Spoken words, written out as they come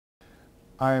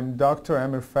I'm Dr.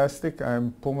 Amir Festik.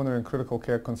 I'm pulmonary and critical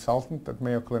care consultant at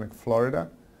Mayo Clinic, Florida.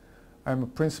 I'm a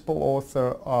principal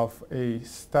author of a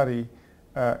study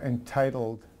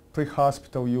entitled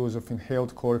Prehospital Use of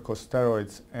Inhaled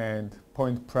Corticosteroids and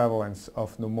Point Prevalence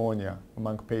of Pneumonia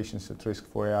Among Patients at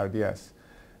Risk for ARDS.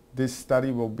 This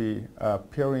study will be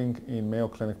appearing in Mayo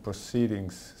Clinic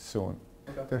Proceedings soon.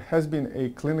 Okay. There has been a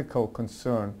clinical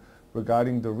concern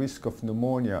regarding the risk of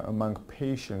pneumonia among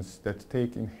patients that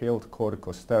take inhaled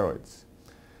corticosteroids.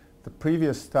 The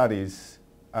previous studies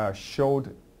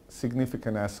showed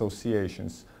significant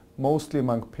associations, mostly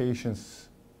among patients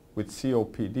with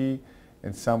COPD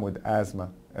and some with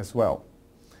asthma as well.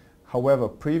 However,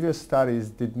 previous studies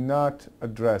did not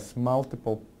address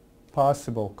multiple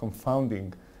possible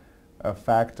confounding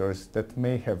factors that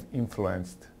may have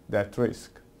influenced that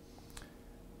risk.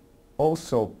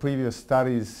 Also, previous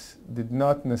studies did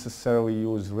not necessarily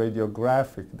use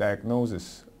radiographic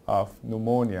diagnosis of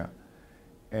pneumonia,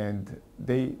 and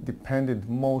they depended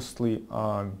mostly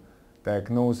on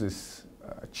diagnosis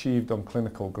achieved on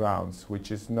clinical grounds,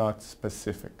 which is not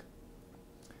specific.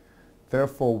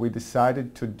 Therefore, we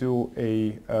decided to do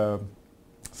a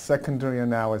secondary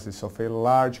analysis of a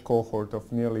large cohort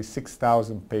of nearly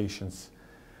 6,000 patients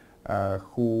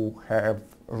who had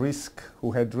risk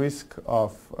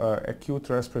of acute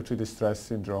respiratory distress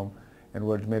syndrome and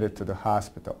were admitted to the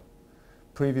hospital.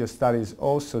 Previous studies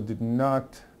also did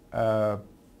not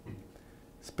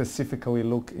specifically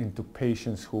look into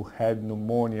patients who had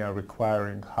pneumonia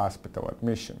requiring hospital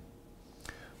admission.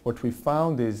 What we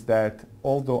found is that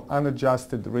although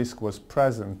unadjusted risk was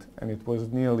present, and it was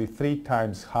nearly 3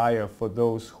 times higher for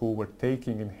those who were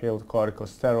taking inhaled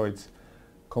corticosteroids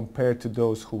compared to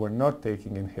those who were not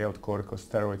taking inhaled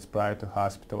corticosteroids prior to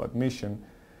hospital admission,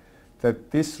 that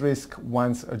this risk,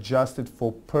 once adjusted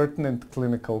for pertinent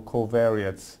clinical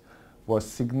covariates, was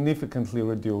significantly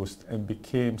reduced and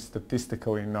became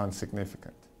statistically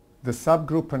non-significant. The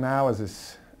subgroup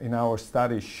analysis in our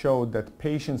study showed that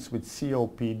patients with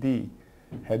COPD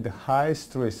had the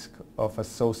highest risk of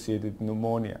associated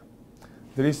pneumonia.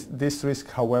 This risk,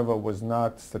 however, was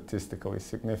not statistically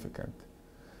significant.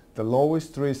 The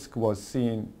lowest risk was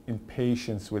seen in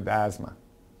patients with asthma.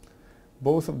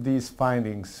 Both of these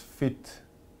findings fit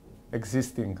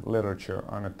existing literature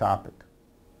on a topic.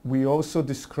 We also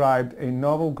described a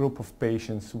novel group of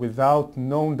patients without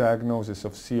known diagnosis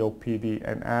of COPD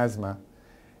and asthma,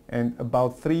 and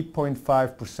about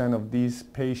 3.5% of these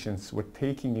patients were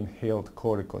taking inhaled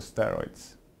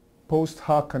corticosteroids. Post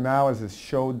hoc analysis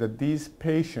showed that these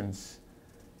patients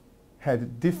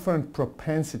had different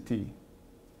propensity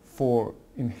for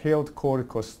inhaled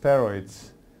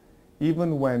corticosteroids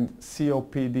even when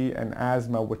COPD and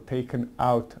asthma were taken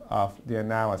out of the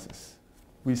analysis.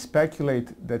 We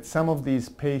speculate that some of these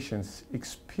patients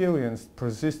experienced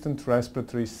persistent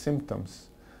respiratory symptoms,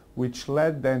 which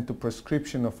led then to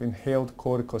prescription of inhaled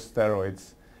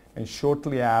corticosteroids, and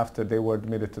shortly after they were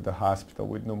admitted to the hospital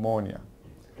with pneumonia.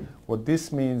 What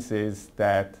this means is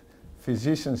that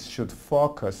physicians should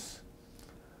focus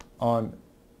on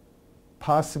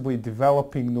possibly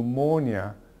developing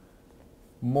pneumonia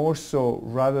more so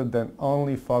rather than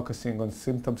only focusing on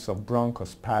symptoms of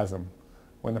bronchospasm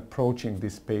when approaching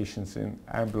these patients in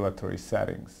ambulatory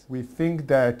settings. We think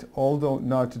that, although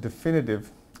not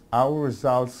definitive, our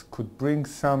results could bring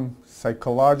some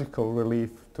psychological relief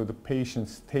to the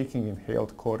patients taking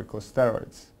inhaled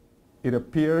corticosteroids. It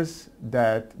appears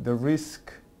that the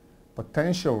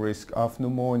potential risk of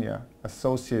pneumonia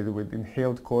associated with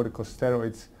inhaled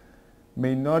corticosteroids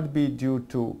may not be due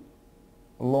to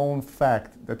lone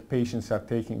fact that patients are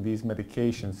taking these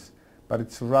medications, but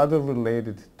it's rather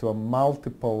related to a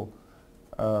multiple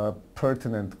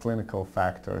pertinent clinical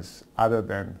factors other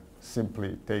than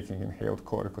simply taking inhaled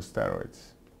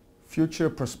corticosteroids. Future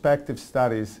prospective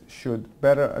studies should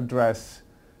better address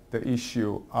the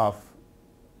issue of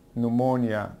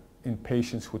pneumonia in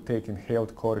patients who take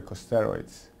inhaled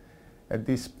corticosteroids. At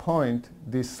this point,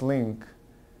 this link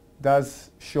does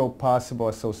show possible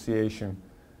association.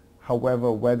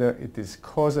 However, whether it is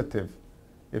causative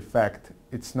effect,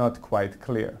 it's not quite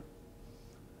clear.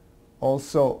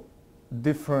 Also,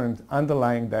 different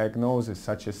underlying diagnoses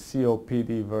such as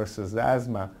COPD versus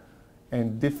asthma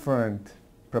and different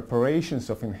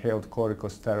preparations of inhaled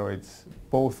corticosteroids,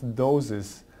 both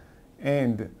doses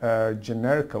and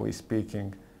generically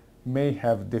speaking, may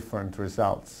have different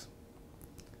results.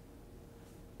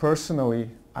 Personally,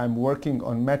 I'm working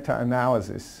on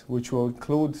meta-analysis, which will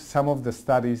include some of the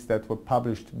studies that were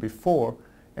published before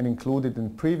and included in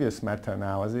previous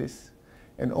meta-analysis,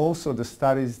 and also the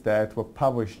studies that were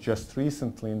published just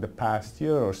recently in the past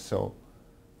year or so.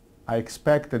 I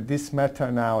expect that this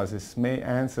meta-analysis may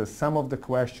answer some of the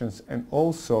questions and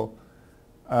also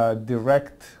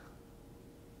direct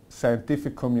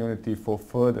scientific community for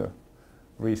further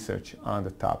research on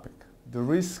the topic. The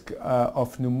risk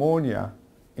of pneumonia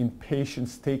in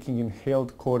patients taking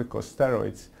inhaled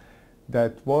corticosteroids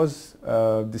that was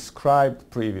described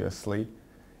previously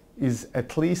is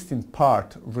at least in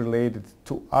part related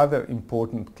to other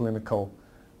important clinical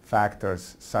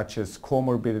factors such as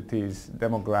comorbidities,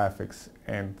 demographics,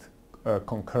 and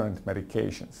concurrent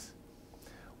medications.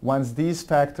 Once these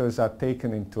factors are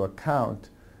taken into account,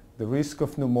 the risk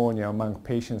of pneumonia among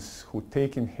patients who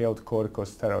take inhaled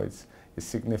corticosteroids is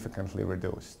significantly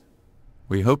reduced.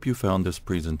 We hope you found this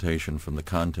presentation from the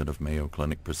content of Mayo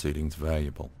Clinic Proceedings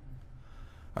valuable.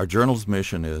 Our journal's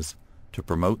mission is to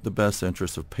promote the best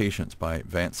interests of patients by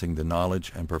advancing the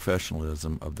knowledge and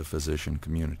professionalism of the physician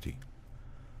community.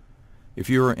 If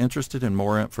you are interested in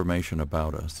more information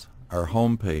about us, our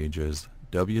homepage is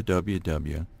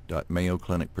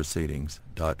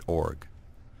www.mayoclinicproceedings.org.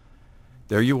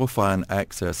 There you will find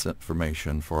access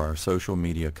information for our social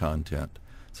media content,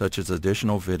 such as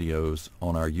additional videos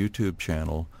on our YouTube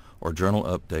channel or journal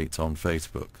updates on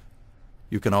Facebook.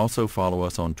 You can also follow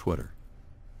us on Twitter.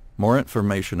 More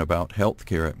information about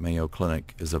healthcare at Mayo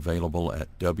Clinic is available at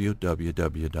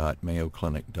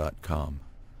www.mayoclinic.com.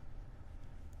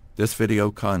 This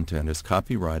video content is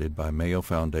copyrighted by Mayo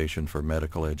Foundation for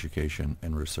Medical Education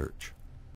and Research.